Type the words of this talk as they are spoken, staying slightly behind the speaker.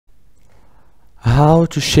How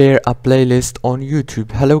to share a playlist on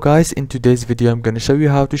YouTube. Hello guys, in today's video I'm going to show you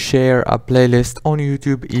how to share a playlist on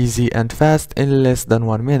YouTube easy and fast in less than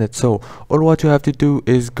 1 minute. So all what you have to do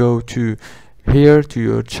is go to here to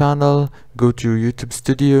your channel, go to YouTube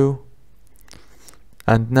Studio,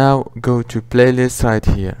 and now go to playlist right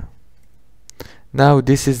here. Now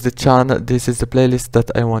this is the channel, this is the playlist that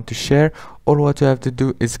I want to share. All what you have to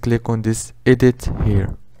do is click on this edit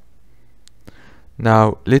here.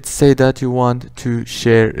 Now let's say that you want to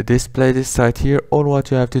share this playlist right here. All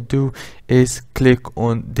what you have to do is click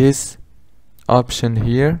on this option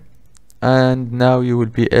here, and now you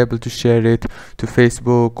will be able to share it to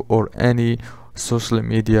Facebook or any social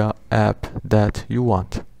media app that you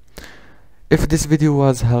want. If this video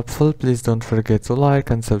was helpful, please don't forget to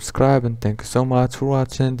like and subscribe, and thank you so much for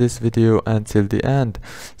watching this video until the end.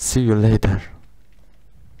 See you later.